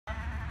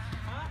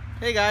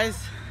Hey guys,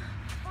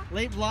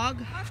 late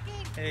vlog.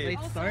 Hey. Late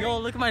start. Yo,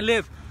 look at my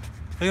lip.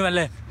 Look at my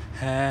lip.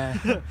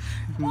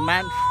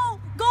 Man, Oh,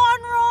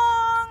 gone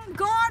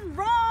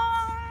wrong.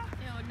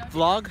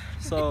 vlog.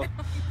 So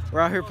we're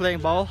out here playing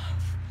ball.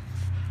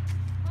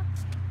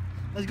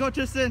 Let's go,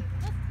 Tristan.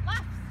 Oh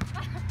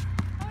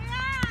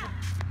yeah.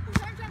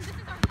 This is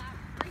our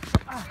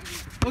lap.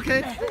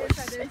 Okay. This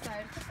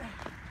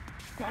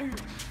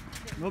side.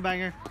 No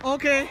banger.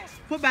 Okay.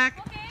 Put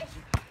back. Okay.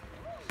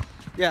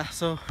 Yeah.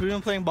 So we've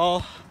been playing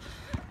ball.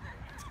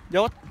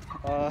 Yo.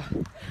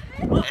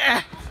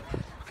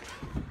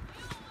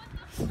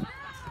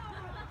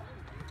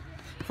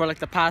 For like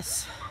the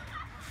past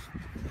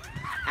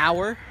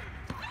hour,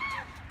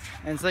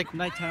 and it's like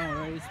nighttime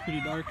already. It's pretty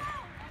dark.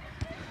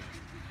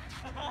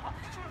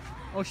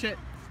 Oh shit!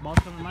 Ball's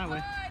coming my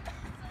way.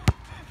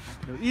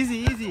 Yo, easy,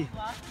 easy.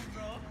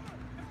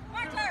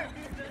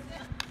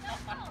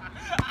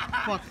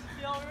 Fuck.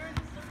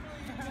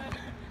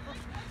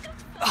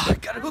 Oh,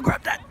 gotta go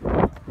grab that.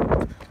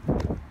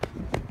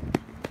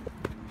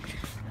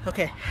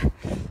 Okay.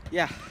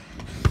 Yeah.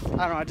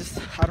 I don't know.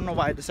 I don't know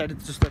why I decided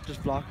to start this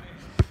vlog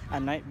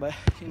at night, but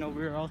you know,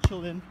 we were all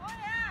chilled in.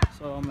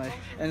 So I'm like,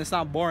 and it's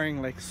not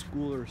boring like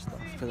school or stuff,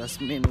 because that's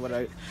mainly what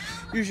I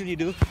usually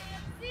do.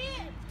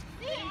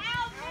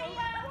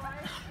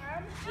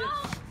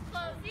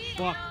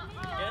 Fuck.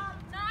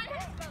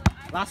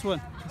 Last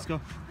one. Let's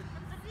go.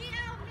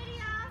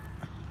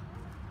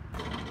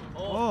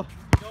 Oh.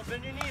 Yo,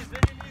 bend your knees,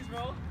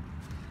 bro.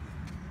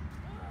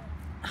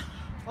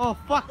 Oh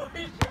fuck.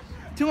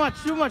 Too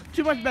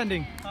much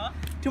bending. Huh?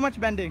 Too much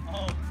bending.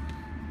 Oh,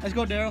 Let's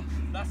go, Daryl.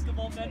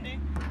 basketball bending.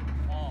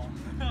 Oh.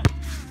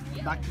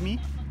 Back to me.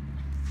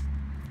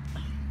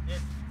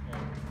 Yes.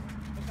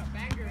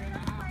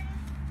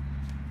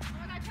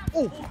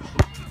 Oh.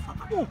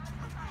 Oh.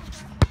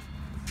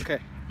 Okay.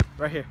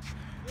 Right here.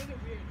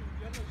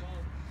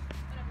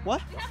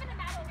 What?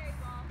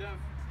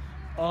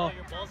 Oh.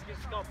 Your balls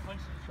just got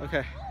punched.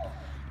 Okay.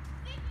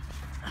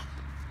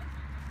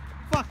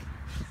 Fuck.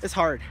 It's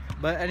hard.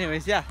 But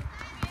anyways, yeah.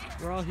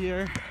 We're all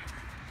here.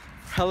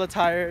 Hella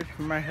tired.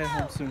 We might head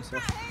home soon, so.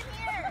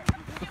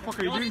 What the fuck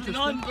are you Yo, doing, it's the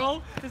Tristan? nun,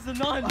 bro. It's the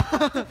nun.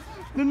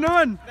 The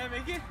nun! Can I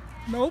make it?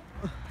 Nope.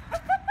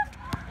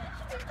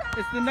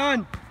 It's the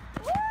nun.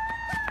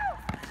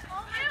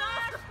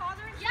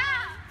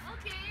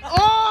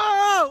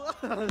 Oh!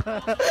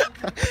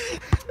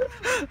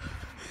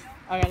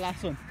 Alright,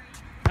 last one.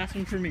 Last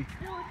one for me. Yo,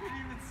 I couldn't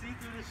even see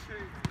through this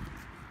shirt.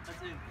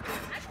 That's it.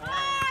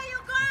 You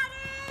got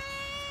it!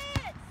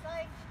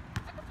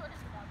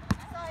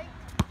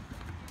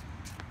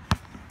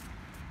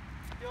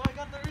 Yo, I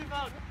got the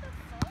rebound.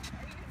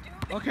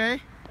 Okay.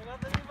 I got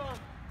the rebound.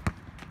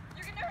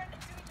 You're gonna run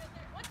into each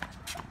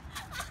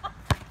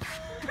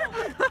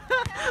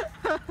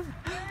other.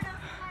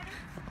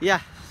 Yeah,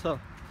 so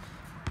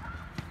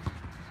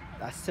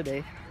that's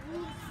today.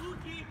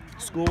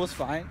 School was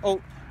fine.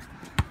 Oh,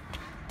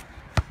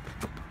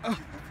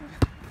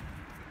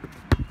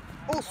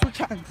 switch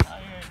hands.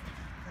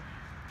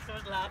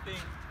 Start laughing.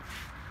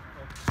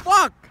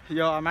 Fuck!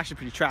 Yo, I'm actually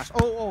pretty trash.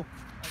 Oh,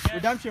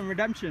 Again?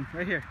 redemption,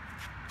 right here.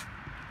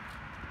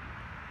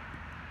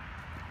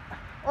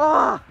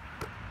 Oh!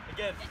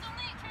 Again.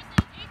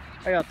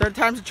 Hey, yo, third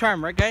time's a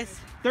charm, right, guys?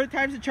 Third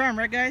time's a charm,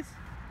 right, guys?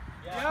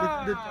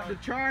 Yeah. The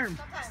charm.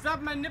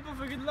 Stop my nipple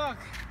for good luck.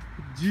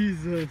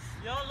 Jesus.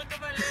 Yo, look at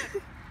my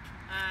lip.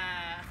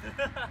 Ah.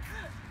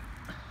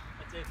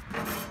 That's it.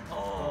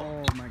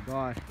 Oh, Oh my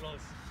God. close.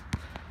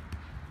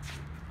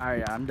 Alright,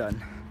 yeah, I'm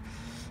done.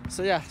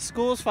 So yeah,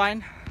 school's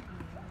fine.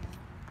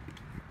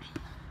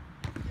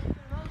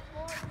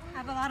 I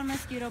have a lot of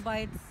mosquito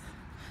bites.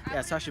 Yeah,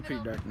 it's actually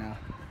pretty dark now.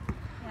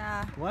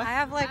 Yeah. What? I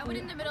have like I went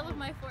in the middle of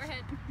my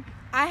forehead.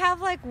 I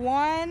have like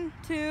 1,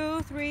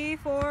 2, 3,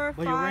 4,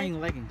 But 5. you're wearing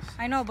leggings.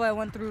 I know, but I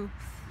went through.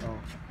 Oh.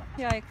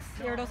 Yikes.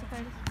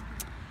 Iridositis.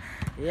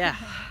 Yeah.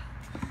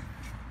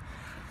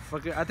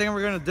 Fuck it. I think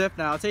we're gonna dip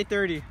now. It's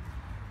 8:30.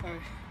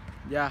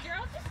 Yeah.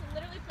 Girls just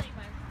literally playing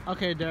by.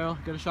 Okay,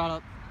 Daryl, get a shot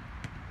up.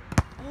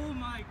 Oh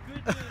my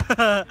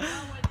goodness.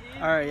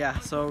 Alright, yeah,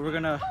 so we're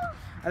gonna,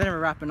 I think we're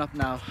wrapping up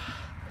now.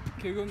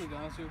 Can we go to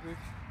McDonald's real quick?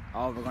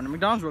 Oh, we're going to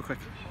McDonald's real quick.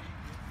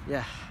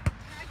 Yeah.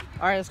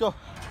 Alright, let's go.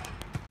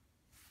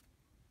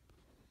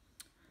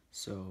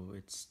 So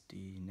it's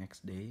the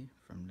next day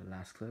from the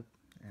last clip,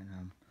 and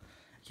I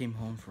came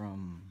home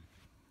from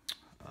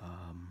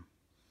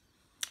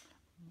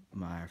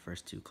my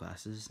first 2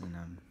 classes, and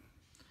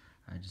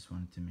I just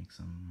wanted to make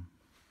some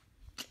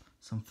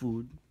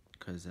food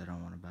because I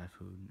don't want to buy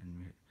food,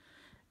 and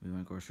we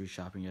went grocery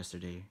shopping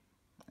yesterday,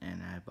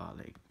 and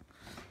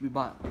we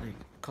bought like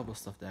a couple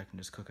stuff that I can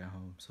just cook at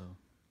home. So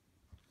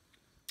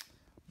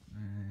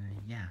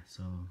yeah,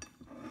 so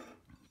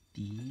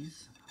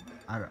these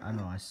I don't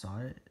know, I saw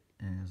it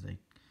and it was like,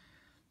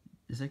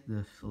 it's like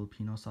the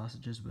Filipino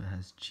sausages, but it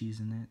has cheese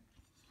in it.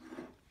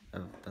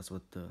 That's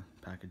what the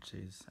package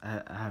says.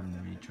 I haven't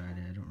really tried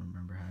it. I don't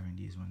remember having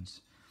these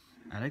ones.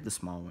 I like the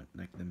small one,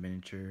 like the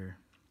miniature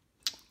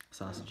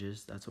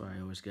sausages. That's what I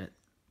always get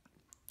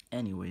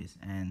anyways.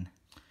 And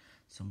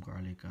some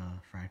garlic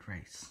fried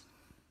rice.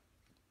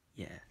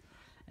 Yeah,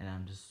 and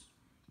I'm just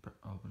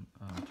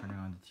turning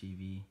on the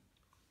TV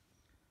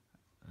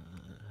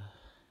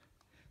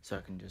so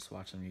I can just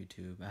watch some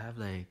YouTube. I have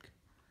like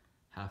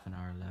half an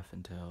hour left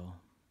until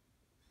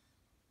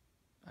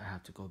I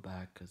have to go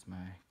back because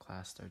my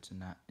class starts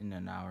in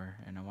an hour,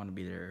 and I want to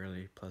be there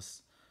early.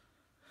 Plus,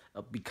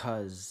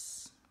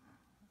 because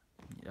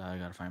I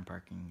gotta find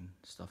parking and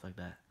stuff like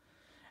that.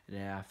 And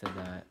then after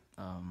that,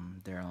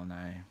 Daryl and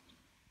I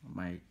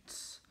might.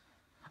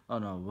 Oh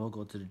no, we'll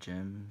go to the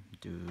gym.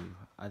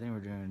 I think we're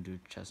gonna do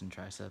chest and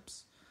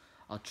triceps.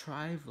 I'll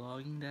try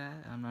vlogging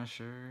that. I'm not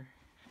sure.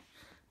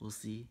 We'll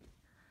see.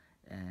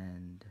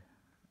 And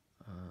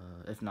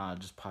if not, I'll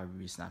just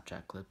probably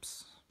Snapchat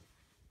clips.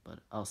 But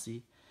I'll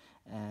see.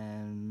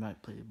 And might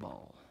play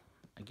ball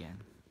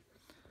again.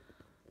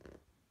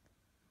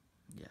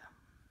 Yeah.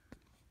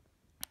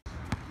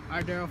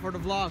 Alright, Daryl, for the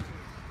vlog.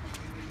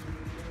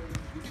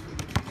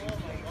 Oh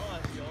my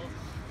gosh, yo.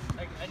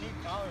 Like, I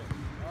need power.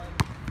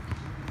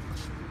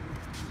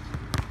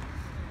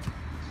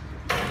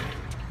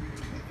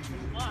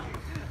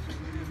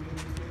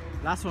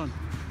 Last one.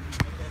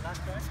 Okay,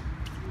 last try.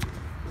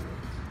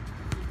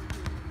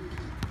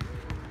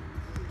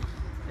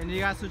 And you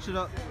gotta switch it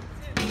up.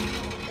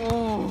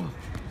 Oh!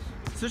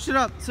 Switch it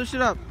up, switch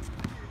it up.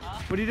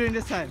 What are you doing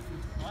this time?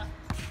 What?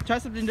 Try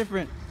something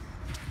different. Do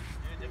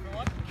a different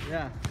one?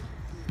 Yeah.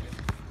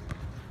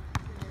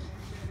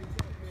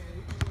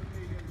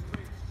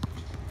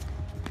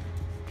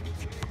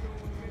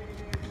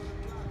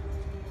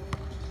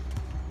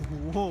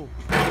 Whoa.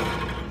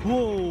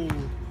 Whoa.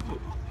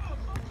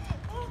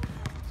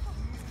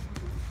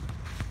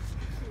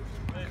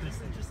 Wait,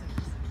 listen.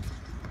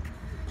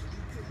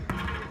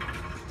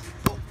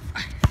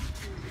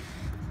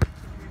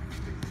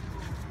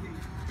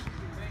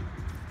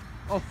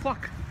 Oh,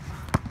 fuck.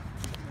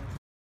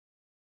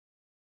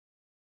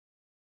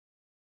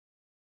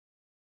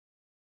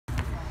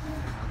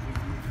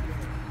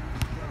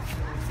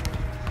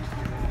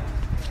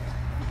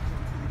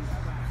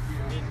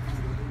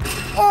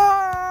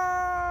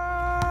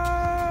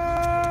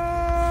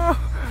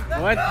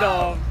 What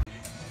the?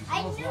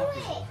 I knew it.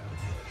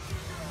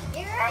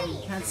 You're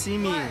right. Can't see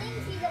me.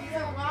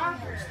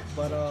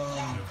 But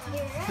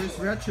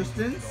we're at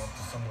Tristan's.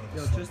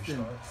 Yo,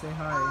 Tristan, say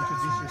hi.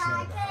 Introduce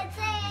yourself.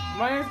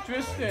 My name's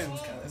Tristan.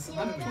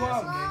 I'm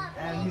 12.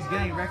 And he's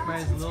getting wrecked by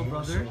his little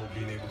brother.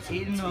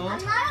 8-0. I'm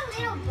not a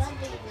little brother.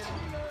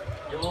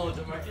 Yo,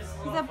 DeMarcus.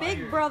 He's a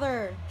big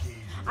brother.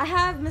 I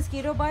have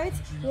mosquito bites.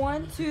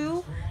 1,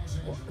 2,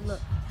 look,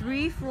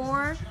 3,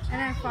 4,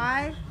 and then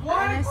 5, and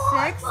then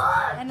 6,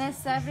 and then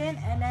 7,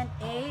 and then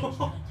 8.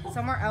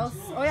 Somewhere else.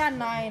 Oh yeah,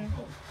 9.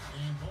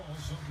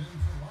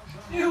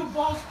 You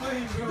boss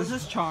playing, bro. This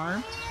is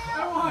Charm.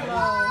 Oh,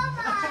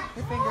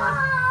 your finger.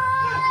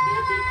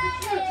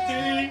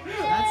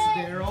 That's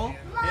Daryl.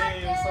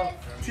 Hey, what's up?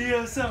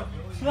 TSM.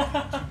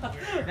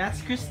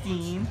 That's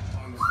Christine.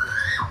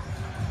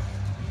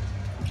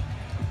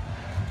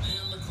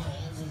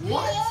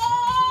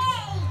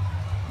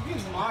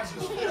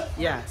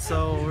 Yeah,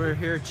 so we're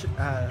here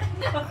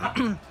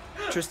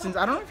Tristan's.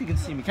 I don't know if you can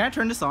see me. Can I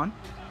turn this on?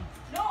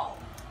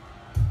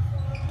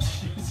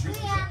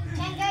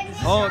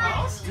 Oh,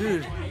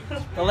 dude,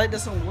 the light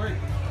doesn't work.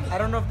 I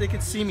don't know if they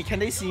can see me. Can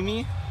they see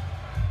me?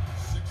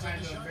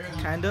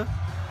 Kinda.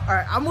 All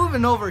right, I'm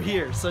moving over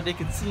here so they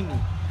can see me.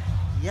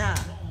 Yeah.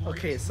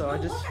 Okay, so I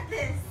just. Look at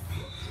this.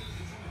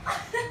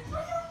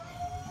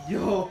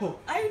 Yo.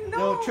 I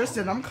know. Yo,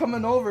 Tristan, I'm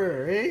coming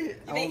over, eh?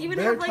 They even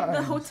Bear have like the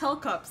times. hotel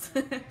cups.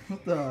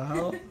 What the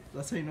hell?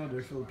 That's how you know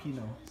they're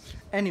Filipino.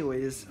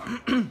 Anyways.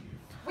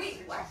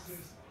 Wait, what?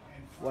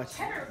 What?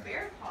 Cheddar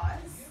bear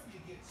paws?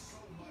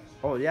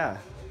 Oh, yeah.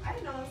 I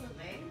didn't know that was a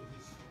thing.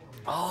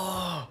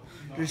 Oh,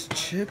 there's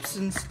chips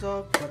and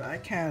stuff, but I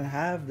can't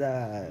have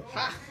that.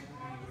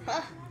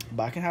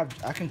 But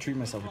I can treat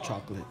myself with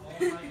chocolate.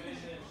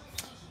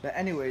 But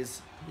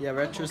anyways, yeah,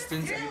 we're at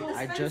Tristan's.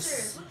 I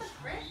just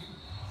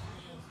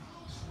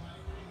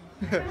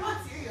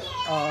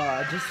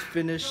I just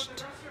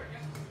finished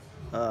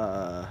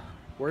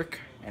work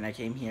and I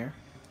came here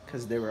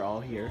because they were all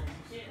here.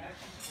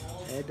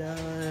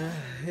 And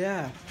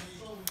yeah,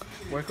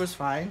 work was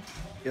fine.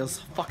 It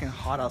was fucking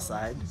hot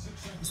outside.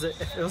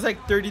 It was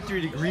like 33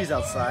 degrees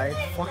outside.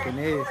 Fucking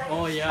A.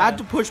 Oh yeah. I had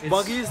to push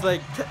buggies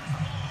like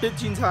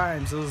 15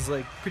 times. It was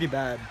like pretty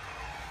bad.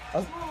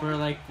 For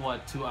like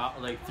what, 2 hours,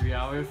 like 3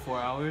 hours, 4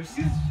 hours?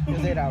 It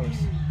was 8 hours.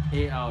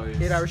 8 hours.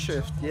 8-hour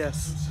shift,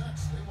 yes.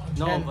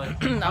 No, And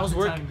but I was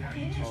working.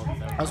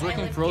 I was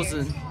working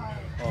frozen.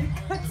 I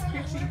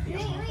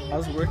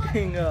was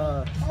working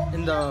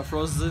in the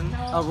frozen.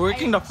 I was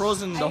working the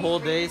frozen the whole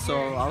day,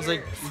 so I was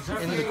like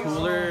in the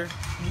cooler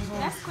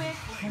That's quick.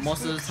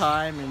 most of the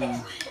time. And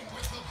when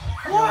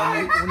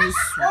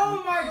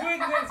Oh my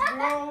goodness,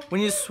 bro.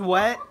 when you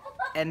sweat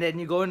and then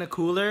you go in the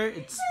cooler,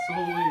 it's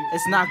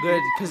not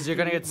good because you're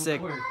gonna get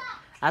sick.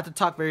 I have to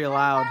talk very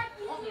loud.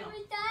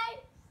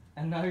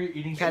 And now you're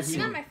eating Can't see.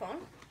 On my phone.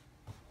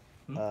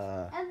 I'm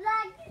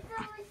like, it's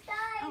always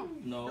time.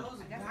 No.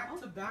 Back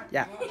to back.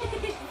 Yeah.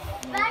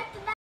 Back to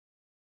back.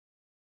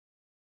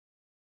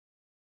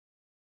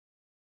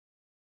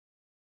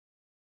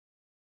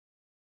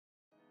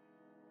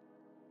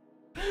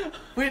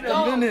 Wait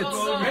a minute.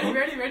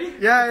 Ready?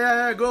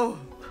 Yeah, go.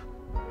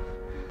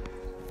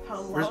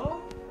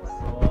 Hello?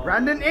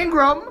 Brandon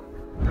Ingram.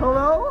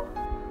 Hello?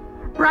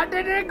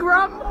 Brandon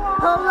Ingram.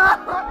 Hello?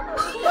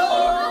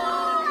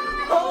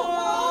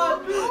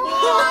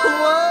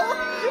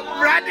 Hello?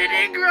 Brandon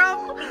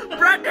Ingram.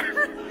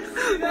 Brandon.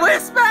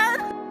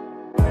 Westman.